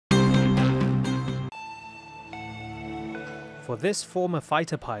For this former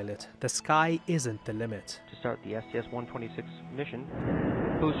fighter pilot, the sky isn't the limit. To start the STS-126 mission,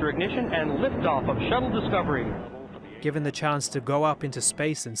 booster ignition and liftoff of Shuttle Discovery. Given the chance to go up into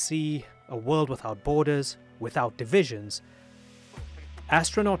space and see a world without borders, without divisions,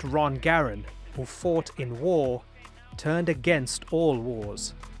 astronaut Ron Garan, who fought in war, turned against all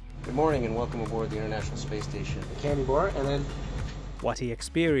wars. Good morning and welcome aboard the International Space Station. The candy bar, and then... What he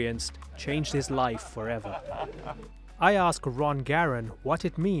experienced changed his life forever. I ask Ron Garan what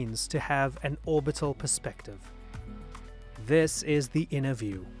it means to have an orbital perspective. This is the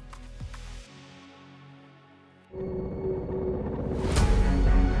InnerView.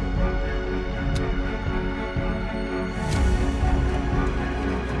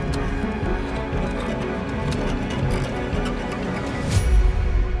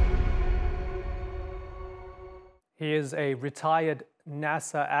 He is a retired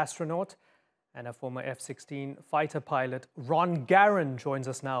NASA astronaut and a former F-16 fighter pilot. Ron Garan joins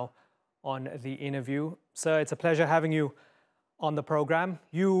us now on the InnerView. Sir, it's a pleasure having you on the program.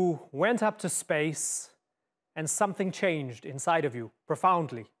 You went up to space and something changed inside of you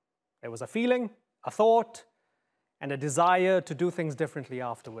profoundly. There was a feeling, a thought, and a desire to do things differently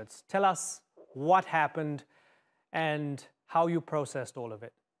afterwards. Tell us what happened and how you processed all of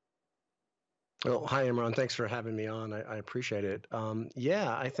it. Well, hi, Imran. Thanks for having me on. I appreciate it.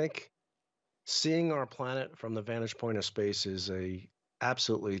 Yeah, I think seeing our planet from the vantage point of space is a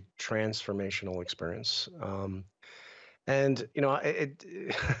absolutely transformational experience. And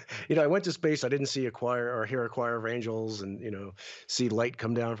I went to space. I didn't see a choir or hear a choir of angels, and see light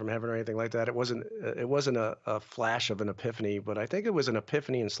come down from heaven or anything like that. It wasn't a flash of an epiphany, but I think it was an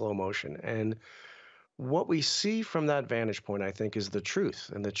epiphany in slow motion. And what we see from that vantage point, I think, is the truth.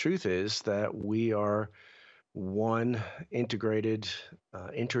 And the truth is that we are one integrated,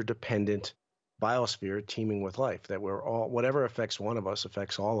 interdependent biosphere teeming with life, that we're all, whatever affects one of us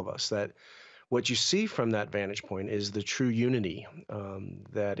affects all of us. That what you see from that vantage point is the true unity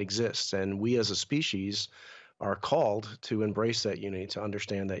that exists. And we as a species are called to embrace that unity, to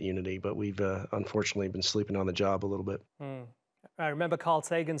understand that unity. But we've unfortunately been sleeping on the job a little bit. I remember Carl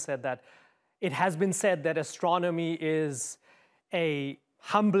Sagan said that it has been said that astronomy is a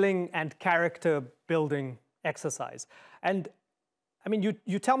humbling and character-building exercise. And I mean,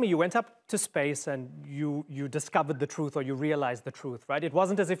 you tell me you went up to space and you discovered the truth, or you realized the truth, right? It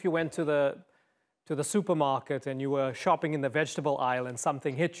wasn't as if you went to the supermarket and you were shopping in the vegetable aisle and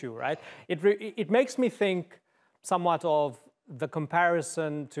something hit you, right? It makes me think somewhat of the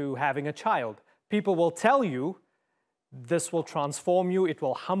comparison to having a child. People will tell you, this will transform you, it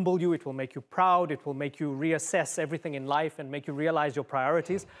will humble you, it will make you proud, it will make you reassess everything in life and make you realize your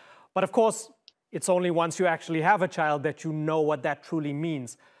priorities. But of course, it's only once you actually have a child that you know what that truly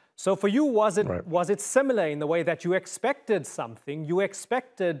means. So for you, was it similar in the way that you expected something, you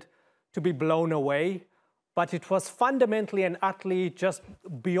expected to be blown away, but it was fundamentally and utterly just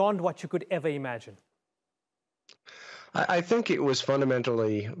beyond what you could ever imagine? I think it was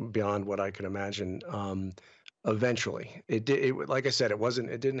fundamentally beyond what I could imagine. Eventually, like I said,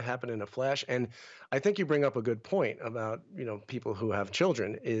 it didn't happen in a flash. And I think you bring up a good point about, people who have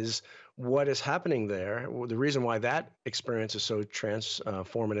children, is what is happening there. The reason why that experience is so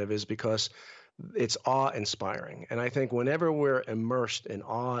transformative is because it's awe-inspiring. And I think whenever we're immersed in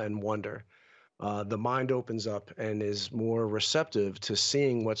awe and wonder, the mind opens up and is more receptive to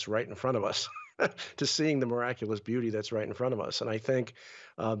seeing what's right in front of us. To seeing the miraculous beauty that's right in front of us. And I think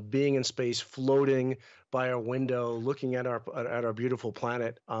being in space, floating by our window, looking at our beautiful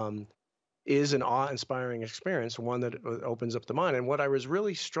planet, is an awe-inspiring experience, one that opens up the mind. And what I was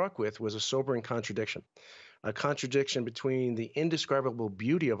really struck with was a sobering contradiction. A contradiction between the indescribable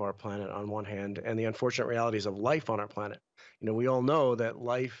beauty of our planet on one hand and the unfortunate realities of life on our planet. We all know that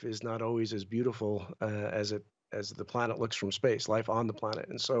life is not always as beautiful as the planet looks from space, life on the planet.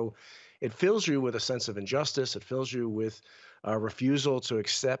 And so it fills you with a sense of injustice. It fills you with a refusal to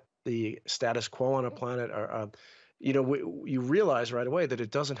accept the status quo on a planet. You realize right away that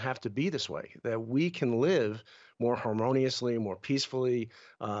it doesn't have to be this way, that we can live more harmoniously, more peacefully.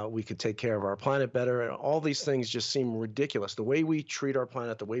 We could take care of our planet better. And all these things just seem ridiculous. The way we treat our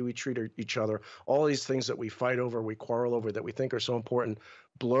planet, the way we treat each other, all these things that we fight over, we quarrel over, that we think are so important,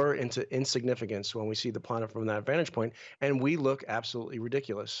 blur into insignificance when we see the planet from that vantage point. And we look absolutely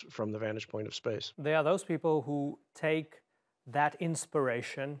ridiculous from the vantage point of space. There are those people who take that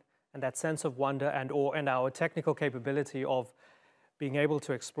inspiration and that sense of wonder and awe and our technical capability of being able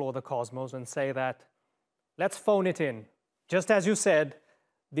to explore the cosmos and say that, let's phone it in. Just as you said,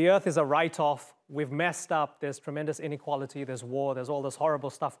 the Earth is a write-off. We've messed up. There's tremendous inequality. There's war. There's all this horrible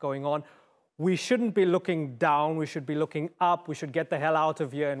stuff going on. we shouldn't be looking down, we should be looking up, we should get the hell out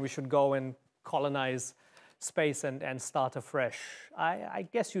of here, and we should go and colonize space and start afresh. I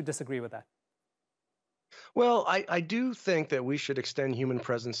guess you disagree with that. Well, I do think that we should extend human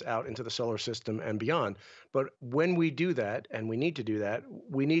presence out into the solar system and beyond. But when we do that, and we need to do that,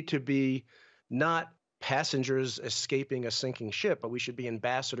 we need to be not passengers escaping a sinking ship, but we should be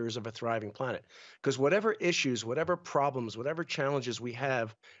ambassadors of a thriving planet. Because whatever issues, whatever problems, whatever challenges we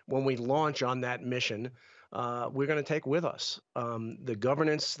have when we launch on that mission, we're going to take with us. The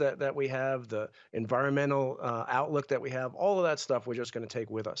governance that we have, the environmental outlook that we have, all of that stuff we're just going to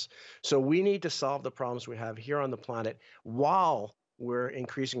take with us. So we need to solve the problems we have here on the planet while we're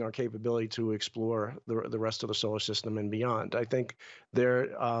increasing our capability to explore the rest of the solar system and beyond. I think they're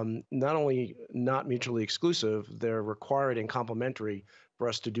not only not mutually exclusive, they're required and complementary for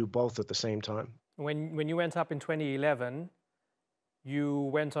us to do both at the same time. When you went up in 2011, you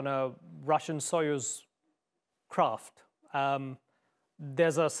went on a Russian Soyuz craft.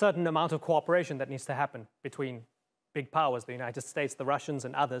 There's a certain amount of cooperation that needs to happen between big powers, the United States, the Russians,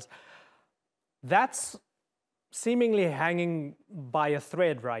 and others. That's seemingly hanging by a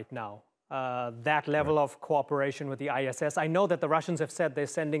thread right now, that level of cooperation with the ISS. I know that the Russians have said they're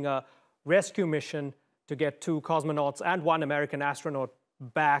sending a rescue mission to get 2 cosmonauts and 1 American astronaut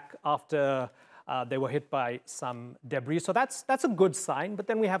back after they were hit by some debris. So that's a good sign. But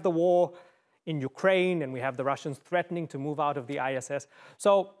then we have the war in Ukraine, and we have the Russians threatening to move out of the ISS.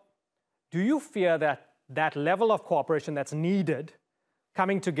 So do you fear that that level of cooperation that's needed,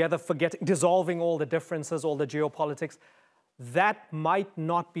 coming together, dissolving all the differences, all the geopolitics, that might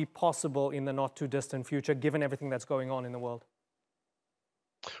not be possible in the not too distant future, given everything that's going on in the world?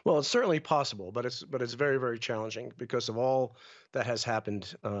 Well, it's certainly possible, but it's very, very challenging because of all that has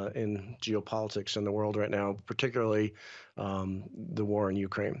happened in geopolitics in the world right now, particularly the war in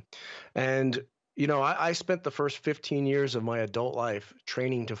Ukraine. And you know, I spent the first 15 years of my adult life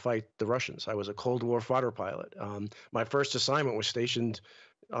training to fight the Russians. I was a Cold War fighter pilot. My first assignment was stationed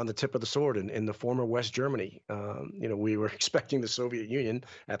on the tip of the sword in the former West Germany. You know, we were expecting the Soviet Union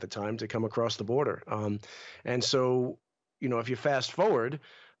at the time to come across the border. And so, you know, if you fast forward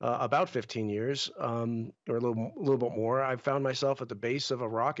about 15 years or a little bit more, I found myself at the base of a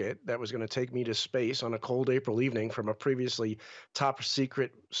rocket that was going to take me to space on a cold April evening from a previously top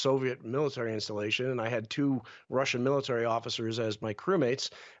secret Soviet military installation. And I had 2 Russian military officers as my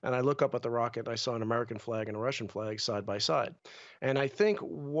crewmates. And I look up at the rocket and I saw an American flag and a Russian flag side by side. And I think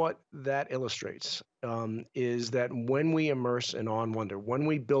what that illustrates is that when we immerse in awe and wonder, when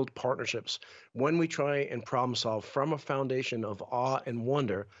we build partnerships, when we try and problem solve from a foundation of awe and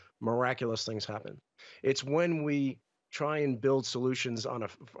wonder, miraculous things happen. It's when we try and build solutions on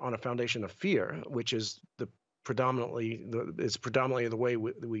a foundation of fear, which is predominantly the way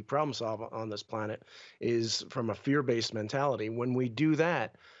we problem solve on this planet, is from a fear-based mentality. When we do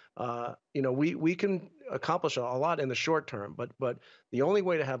that, you know, we can accomplish a lot in the short term, but the only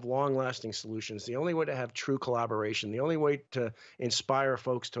way to have long-lasting solutions, the only way to have true collaboration, the only way to inspire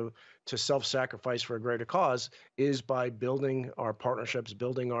folks to self-sacrifice for a greater cause is by building our partnerships,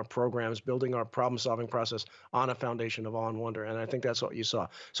 building our programs, building our problem-solving process on a foundation of awe and wonder. And I think that's what you saw.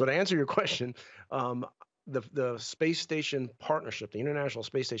 So to answer your question, the space station partnership, the International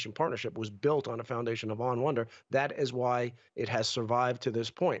Space Station Partnership, was built on a foundation of awe and wonder. That is why it has survived to this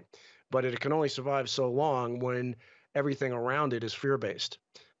point. But it can only survive so long when everything around it is fear-based.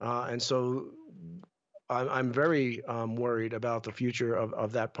 And so I'm very worried about the future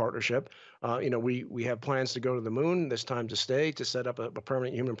of that partnership. You know, we have plans to go to the moon, this time to stay, to set up a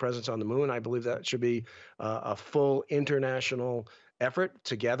permanent human presence on the moon. I believe that should be a full international effort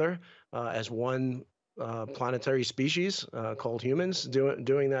together as one planetary species called humans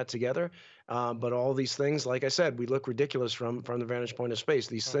doing that together. But all these things, like I said, we look ridiculous from the vantage point of space.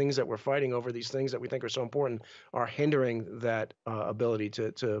 These things that we're fighting over, these things that we think are so important, are hindering that ability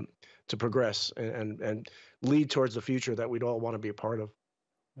to progress and lead towards the future that we'd all want to be a part of.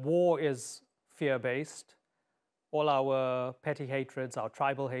 War is fear-based. All our petty hatreds, our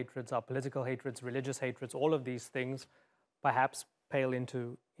tribal hatreds, our political hatreds, religious hatreds, all of these things perhaps pale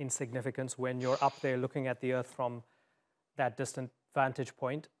into insignificance when you're up there looking at the Earth from that distant vantage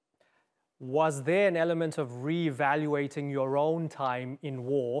point. Was there an element of reevaluating your own time in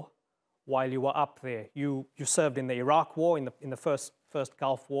war while you were up there? You served in the Iraq War, in the first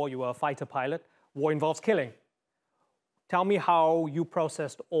Gulf War. You were a fighter pilot. War involves killing. Tell me how you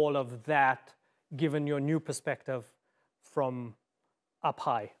processed all of that, given your new perspective from up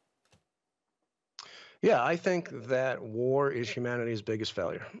high. Yeah, I think that war is humanity's biggest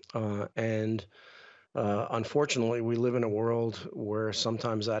failure. And unfortunately, we live in a world where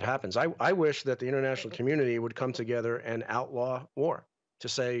sometimes that happens. I wish that the international community would come together and outlaw war, to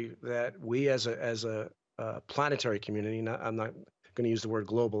say that we as a planetary community, I'm not going to use the word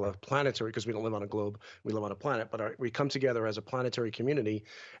global, a planetary, because we don't live on a globe, we live on a planet, but we come together as a planetary community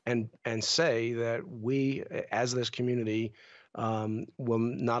and say that we, as this community, will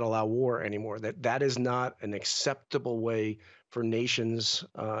not allow war anymore. That is not an acceptable way for nations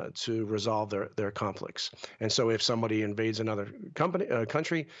to resolve their conflicts. And so, if somebody invades another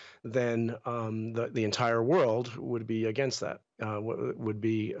country, then the entire world would be against that, would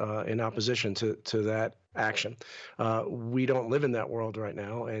be in opposition to that action. We don't live in that world right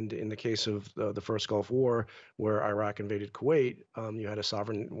now. And in the case of the first Gulf War, where Iraq invaded Kuwait, you had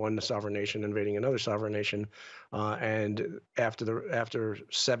one sovereign nation invading another sovereign nation, and after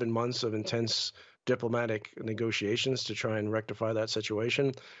 7 months of intense diplomatic negotiations to try and rectify that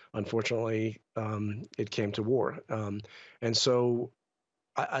situation, unfortunately, it came to war. And so,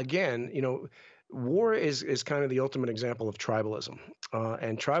 again, war is kind of the ultimate example of tribalism,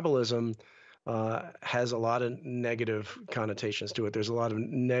 and tribalism has a lot of negative connotations to it. There's a lot of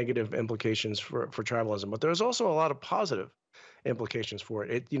negative implications for tribalism, but there's also a lot of positive implications for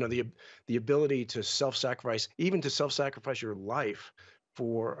it. The ability to self-sacrifice, even to self-sacrifice your life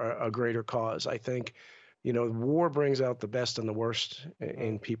for a greater cause. I think, war brings out the best and the worst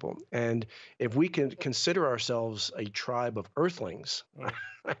in people. And if we can consider ourselves a tribe of earthlings,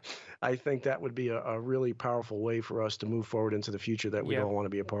 I think that would be a really powerful way for us to move forward into the future that we all want to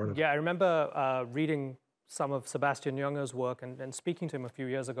be a part of. Yeah, I remember reading some of Sebastian Junger's work and speaking to him a few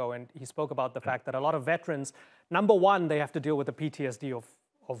years ago, and he spoke about the fact that a lot of veterans, number one, they have to deal with the PTSD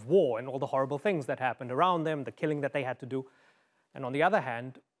of war and all the horrible things that happened around them, the killing that they had to do. And on the other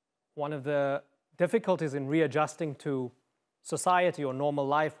hand, one of the difficulties in readjusting to society or normal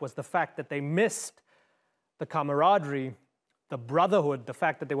life was the fact that they missed the camaraderie, the brotherhood, the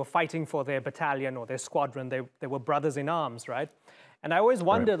fact that they were fighting for their battalion or their squadron. They were brothers in arms, right? And I always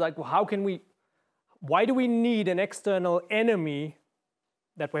wondered, like, why do we need an external enemy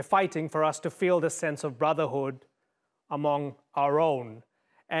that we're fighting for us to feel this sense of brotherhood among our own?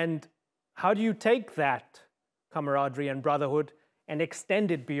 And how do you take that camaraderie and brotherhood and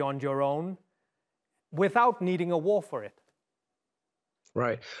extend it beyond your own without needing a war for it?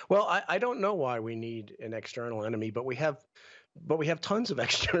 Right. Well, I don't know why we need an external enemy, but we have tons of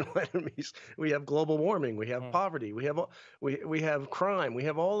external enemies. We have global warming, we have poverty, we have crime, we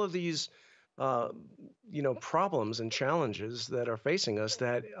have all of these problems and challenges that are facing us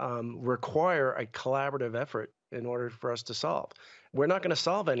that require a collaborative effort in order for us to solve. We're not going to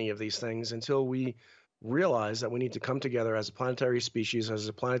solve any of these things until we realize that we need to come together as a planetary species, as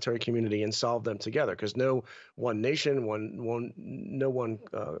a planetary community, and solve them together. Because no one nation, no one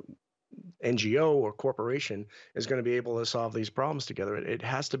NGO or corporation is going to be able to solve these problems together. It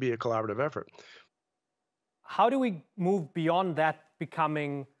has to be a collaborative effort. How do we move beyond that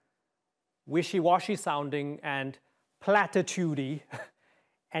becoming wishy-washy sounding and platitudey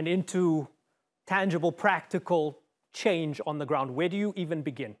and into tangible, practical change on the ground? Where do you even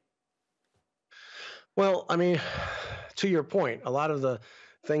begin? Well, I mean, to your point, a lot of the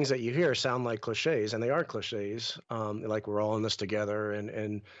things that you hear sound like cliches, and they are cliches. Like we're all in this together,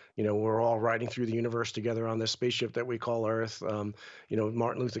 and we're all riding through the universe together on this spaceship that we call Earth.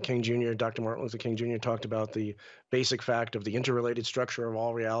 Martin Luther King Jr., Dr. Martin Luther King Jr. talked about the basic fact of the interrelated structure of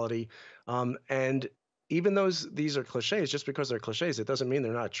all reality, and even though these are cliches, just because they're cliches, it doesn't mean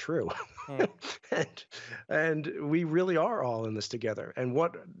they're not true. And we really are all in this together. And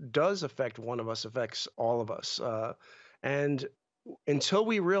what does affect one of us affects all of us. And until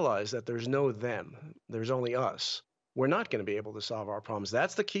we realize that there's no them, there's only us, we're not going to be able to solve our problems.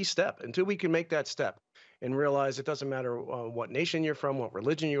 That's the key step. Until we can make that step and realize it doesn't matter what nation you're from, what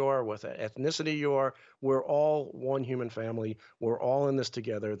religion you are, what ethnicity you are, we're all one human family. We're all in this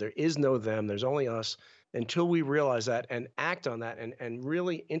together. There is no them, there's only us. Until we realize that and act on that and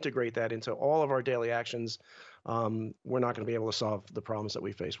really integrate that into all of our daily actions, we're not going to be able to solve the problems that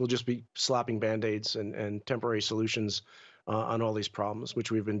we face. We'll just be slapping Band-Aids and temporary solutions on all these problems,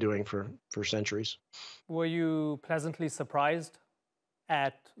 which we've been doing for centuries. Were you pleasantly surprised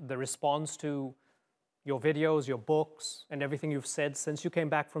at the response to your videos, your books, and everything you've said since you came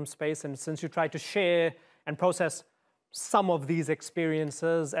back from space, and since you tried to share and process some of these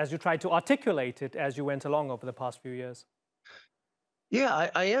experiences as you tried to articulate it as you went along over the past few years? Yeah,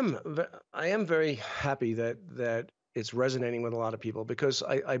 I am very happy that it's resonating with a lot of people, because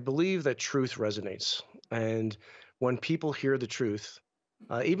I believe that truth resonates. And when people hear the truth,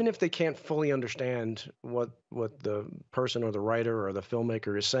 even if they can't fully understand what the person or the writer or the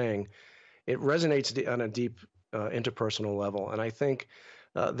filmmaker is saying, it resonates on a deep interpersonal level. And I think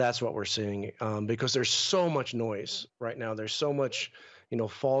that's what we're seeing, because there's so much noise right now. There's so much,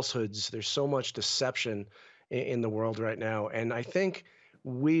 falsehoods. There's so much deception in the world right now. And I think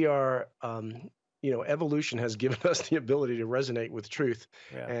we are, evolution has given us the ability to resonate with truth.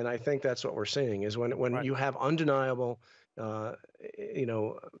 Yeah. And I think that's what we're seeing is when Right. you have undeniable, uh, you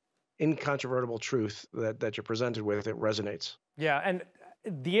know, incontrovertible truth that you're presented with, it resonates. Yeah, and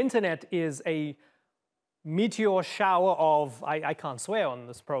the internet is a meteor shower of, I can't swear on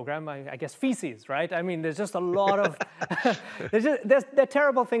this program, I guess feces, right? I mean, there's just a lot of, there are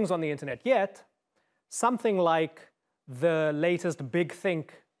terrible things on the internet. Yet, something like the latest Big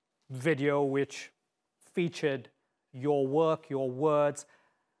Think video, which featured your work, your words,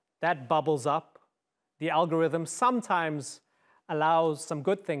 that bubbles up. The algorithm sometimes allows some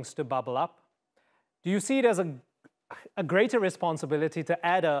good things to bubble up. Do you see it as a greater responsibility to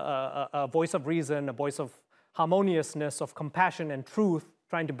add a voice of reason, a voice of harmoniousness, of compassion and truth,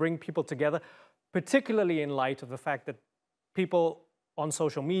 trying to bring people together, particularly in light of the fact that people on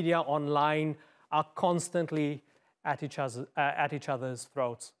social media, online, are constantly at each other's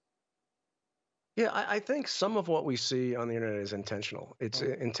throats? Yeah, I think some of what we see on the internet is intentional. It's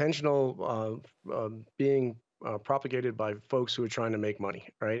intentional being propagated by folks who are trying to make money,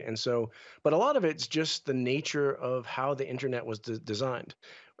 right? And so, but a lot of it's just the nature of how the internet was designed,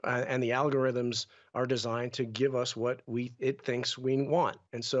 and the algorithms are designed to give us what it thinks we want.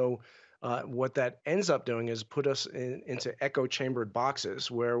 And so, what that ends up doing is put us into echo chambered boxes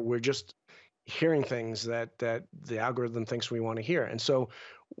where we're just hearing things that the algorithm thinks we want to hear. And so,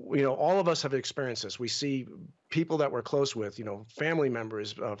 all of us have experienced this. We see people that we're close with, family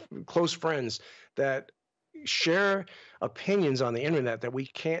members, close friends that share opinions on the internet that we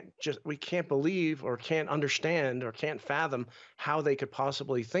can't believe or can't understand or can't fathom how they could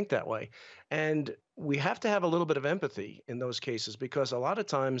possibly think that way. And we have to have a little bit of empathy in those cases, because a lot of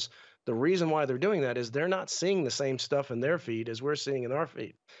times the reason why they're doing that is they're not seeing the same stuff in their feed as we're seeing in our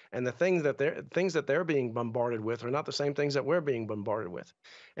feed. And the things that they're being bombarded with are not the same things that we're being bombarded with.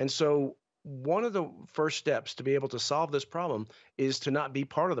 And so one of the first steps to be able to solve this problem is to not be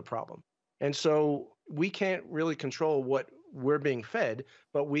part of the problem. And so we can't really control what we're being fed,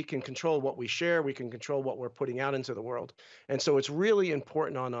 but we can control what we share. We can control what we're putting out into the world. And so it's really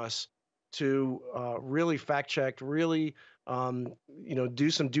important on us to really fact check, really do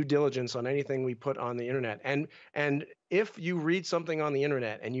some due diligence on anything we put on the internet. And if you read something on the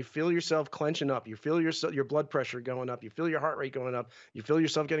internet and you feel yourself clenching up, you feel your blood pressure going up, you feel your heart rate going up, you feel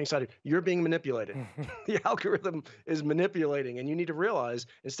yourself getting excited, you're being manipulated. The algorithm is manipulating, and you need to realize,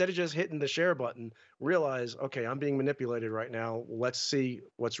 instead of just hitting the share button, realize, okay, I'm being manipulated right now. Let's see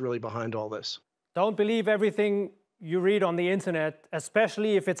what's really behind all this. Don't believe everything you read on the internet,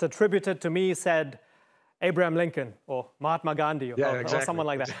 especially if it's attributed to me, said Abraham Lincoln or Mahatma Gandhi or someone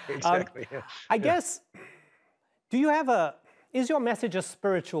like that. Exactly. I guess, is your message a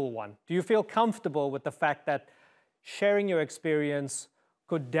spiritual one? Do you feel comfortable with the fact that sharing your experience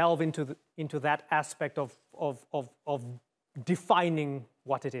could delve into that aspect of defining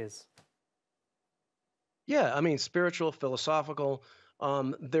what it is? Yeah, I mean, spiritual, philosophical.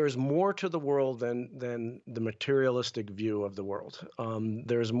 There's more to the world than the materialistic view of the world.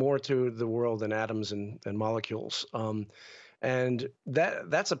 There's more to the world than atoms and molecules. And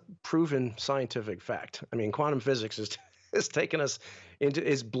that's a proven scientific fact. I mean, quantum physics has taken us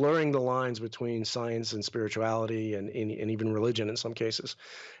is blurring the lines between science and spirituality and even religion in some cases.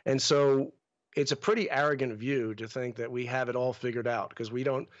 And so it's a pretty arrogant view to think that we have it all figured out, because we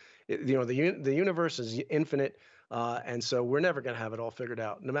don't. The universe is infinite. And so we're never going to have it all figured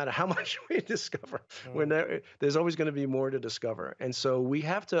out, no matter how much we discover. There's always going to be more to discover. And so we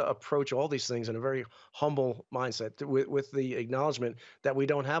have to approach all these things in a very humble mindset, with the acknowledgement that we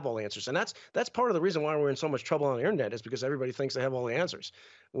don't have all the answers. And that's part of the reason why we're in so much trouble on the internet, is because everybody thinks they have all the answers,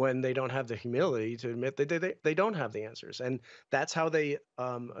 when they don't have the humility to admit that they don't have the answers. And that's how they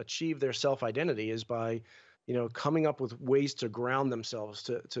achieve their self-identity, is by coming up with ways to ground themselves,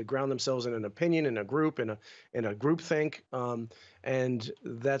 to ground themselves in an opinion, in a group, in a group think, and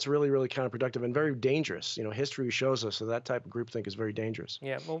that's really, really counterproductive and very dangerous. History shows us that type of groupthink is very dangerous.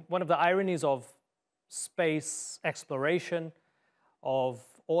 Yeah, well, one of the ironies of space exploration, of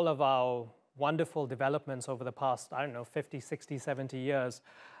all of our wonderful developments over the past, 50, 60, 70 years,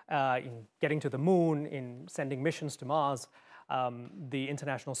 in getting to the moon, in sending missions to Mars, the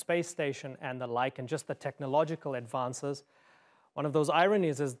International Space Station and the like, and just the technological advances. One of those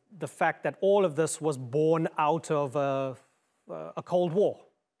ironies is the fact that all of this was born out of a Cold War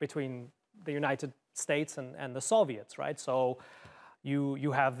between the United States and the Soviets, right? So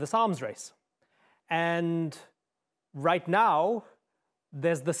you have this arms race. And right now,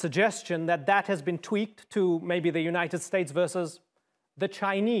 there's the suggestion that that has been tweaked to maybe the United States versus the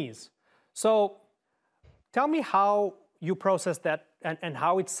Chinese. So tell me how you process that and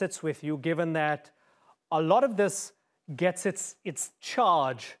how it sits with you, given that a lot of this gets its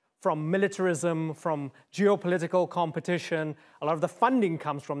charge from militarism, from geopolitical competition. A lot of the funding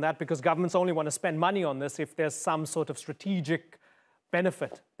comes from that because governments only want to spend money on this if there's some sort of strategic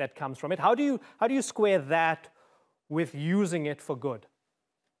benefit that comes from it. How do you square that with using it for good?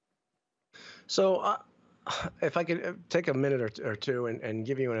 So if I could take a minute or two and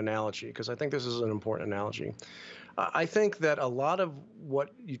give you an analogy, because I think this is an important analogy. I think that a lot of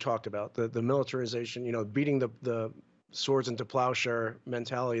what you talked about, the militarization, beating the swords into plowshare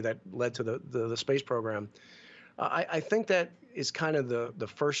mentality that led to the space program, I think that is kind of the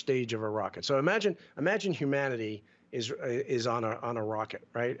first stage of a rocket. So imagine humanity is on a rocket,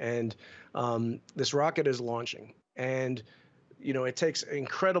 right? And this rocket is launching, and it takes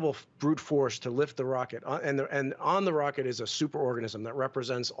incredible brute force to lift the rocket, and on the rocket is a superorganism that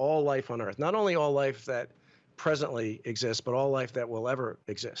represents all life on Earth, not only all life that presently exists, but all life that will ever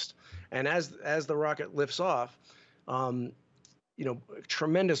exist. And as the rocket lifts off,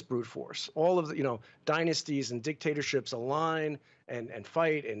 tremendous brute force. All of the, dynasties and dictatorships align and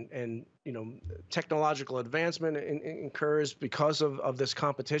fight, and technological advancement occurs because of this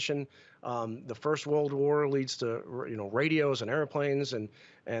competition. The First World War leads to radios and airplanes, and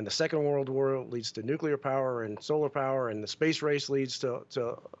the Second World War leads to nuclear power and solar power, and the space race leads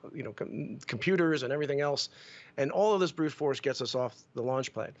to computers and everything else. And all of this brute force gets us off the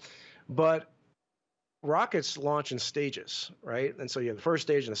launch pad. But rockets launch in stages, right? And so you have the first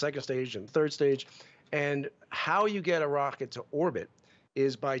stage and the second stage and the third stage. And how you get a rocket to orbit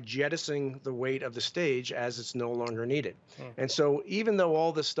is by jettisoning the weight of the stage as it's no longer needed. And so even though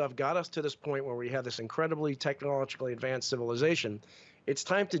all this stuff got us to this point where we have this incredibly technologically advanced civilization, it's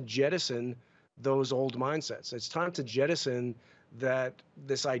time to jettison those old mindsets. It's time to jettison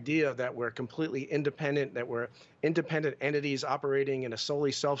this idea that we're completely independent, that we're independent entities operating in a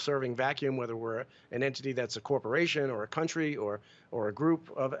solely self-serving vacuum, whether we're an entity that's a corporation or a country or a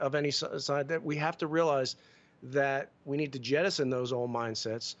group of any side. That we have to realize that we need to jettison those old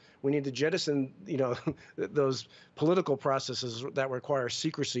mindsets. We need to jettison, those political processes that require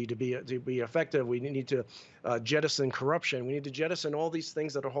secrecy to be effective. We need to jettison corruption. We need to jettison all these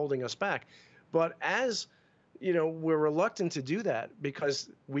things that are holding us back. But as we're reluctant to do that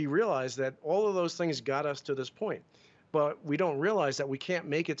because we realize that all of those things got us to this point. But we don't realize that we can't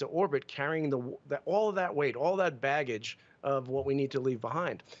make it to orbit carrying all of that weight, all that baggage of what we need to leave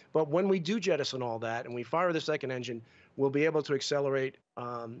behind. But when we do jettison all that and we fire the second engine, we'll be able to accelerate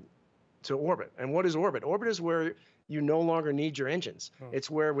to orbit. And what is orbit? Orbit is where you no longer need your engines. It's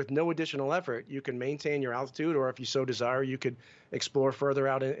where with no additional effort, you can maintain your altitude, or if you so desire, you could explore further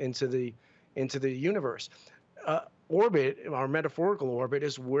out into the universe. Orbit, our metaphorical orbit,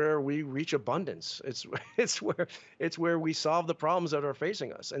 is where we reach abundance. It's where we solve the problems that are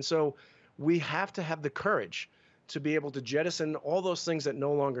facing us. And so we have to have the courage to be able to jettison all those things that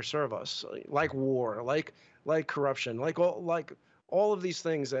no longer serve us, like war, like corruption, like all of these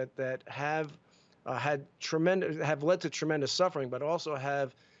things that have led to tremendous suffering, but also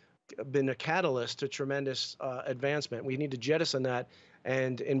have been a catalyst to tremendous advancement. We need to jettison that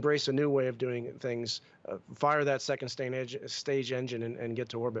and embrace a new way of doing things, fire that second stage engine and get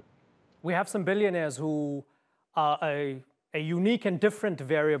to orbit. We have some billionaires who are a unique and different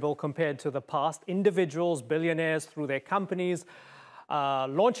variable compared to the past. Individuals, billionaires through their companies,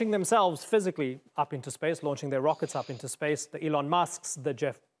 launching themselves physically up into space, launching their rockets up into space, the Elon Musks, the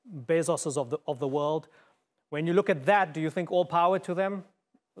Jeff Bezoses of the world. When you look at that, do you think all power to them?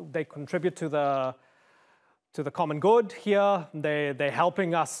 They contribute to the common good here. They're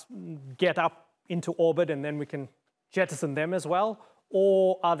helping us get up into orbit, and then we can jettison them as well?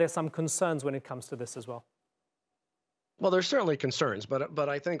 Or are there some concerns when it comes to this as well? Well, there's certainly concerns, but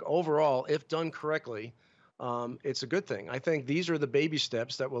I think overall, if done correctly, it's a good thing. I think these are the baby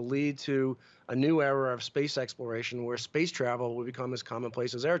steps that will lead to a new era of space exploration where space travel will become as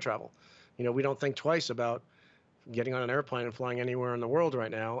commonplace as air travel. We don't think twice about getting on an airplane and flying anywhere in the world right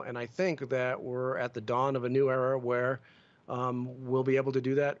now. And I think that we're at the dawn of a new era where we'll be able to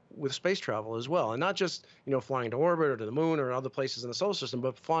do that with space travel as well. And not just, flying to orbit or to the moon or other places in the solar system,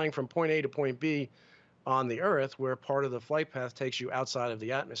 but flying from point A to point B on the Earth, where part of the flight path takes you outside of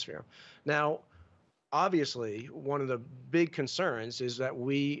the atmosphere. Now, obviously, one of the big concerns is that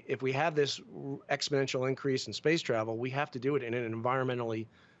if we have this exponential increase in space travel, we have to do it in an environmentally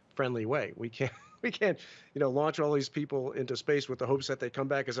friendly way. We we can't, launch all these people into space with the hopes that they come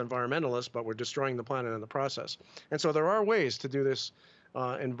back as environmentalists, but we're destroying the planet in the process. And so there are ways to do this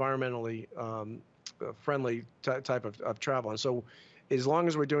environmentally friendly type of travel. And so as long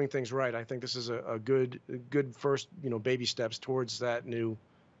as we're doing things right, I think this is a good first, baby steps towards that new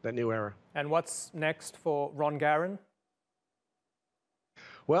era. And what's next for Ron Garan?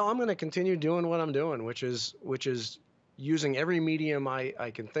 Well, I'm going to continue doing what I'm doing, which is using every medium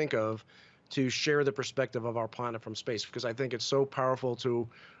I can think of to share the perspective of our planet from space, because I think it's so powerful to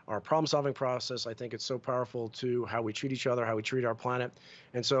our problem-solving process. I think it's so powerful to how we treat each other, how we treat our planet.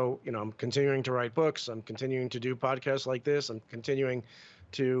 And so, I'm continuing to write books. I'm continuing to do podcasts like this. I'm continuing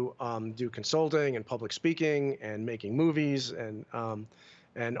to do consulting and public speaking and making movies and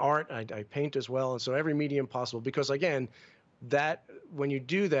art. I paint as well. And so every medium possible, because again, that when you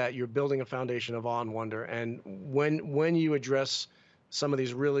do that, you're building a foundation of awe and wonder. And when you address some of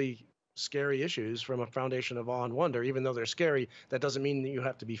these really scary issues from a foundation of awe and wonder, even though they're scary, that doesn't mean that you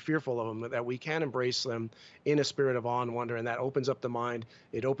have to be fearful of them, that we can embrace them in a spirit of awe and wonder. And that opens up the mind.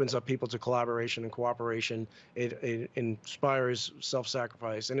 It opens up people to collaboration and cooperation. It inspires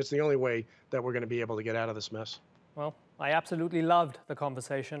self-sacrifice. And it's the only way that we're going to be able to get out of this mess. Well, I absolutely loved the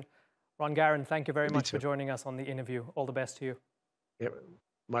conversation. Ron Garan, thank you very much for joining us on the InnerView. All the best to you. Yeah,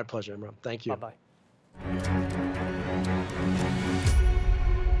 my pleasure, Imran. Thank you. Bye-bye.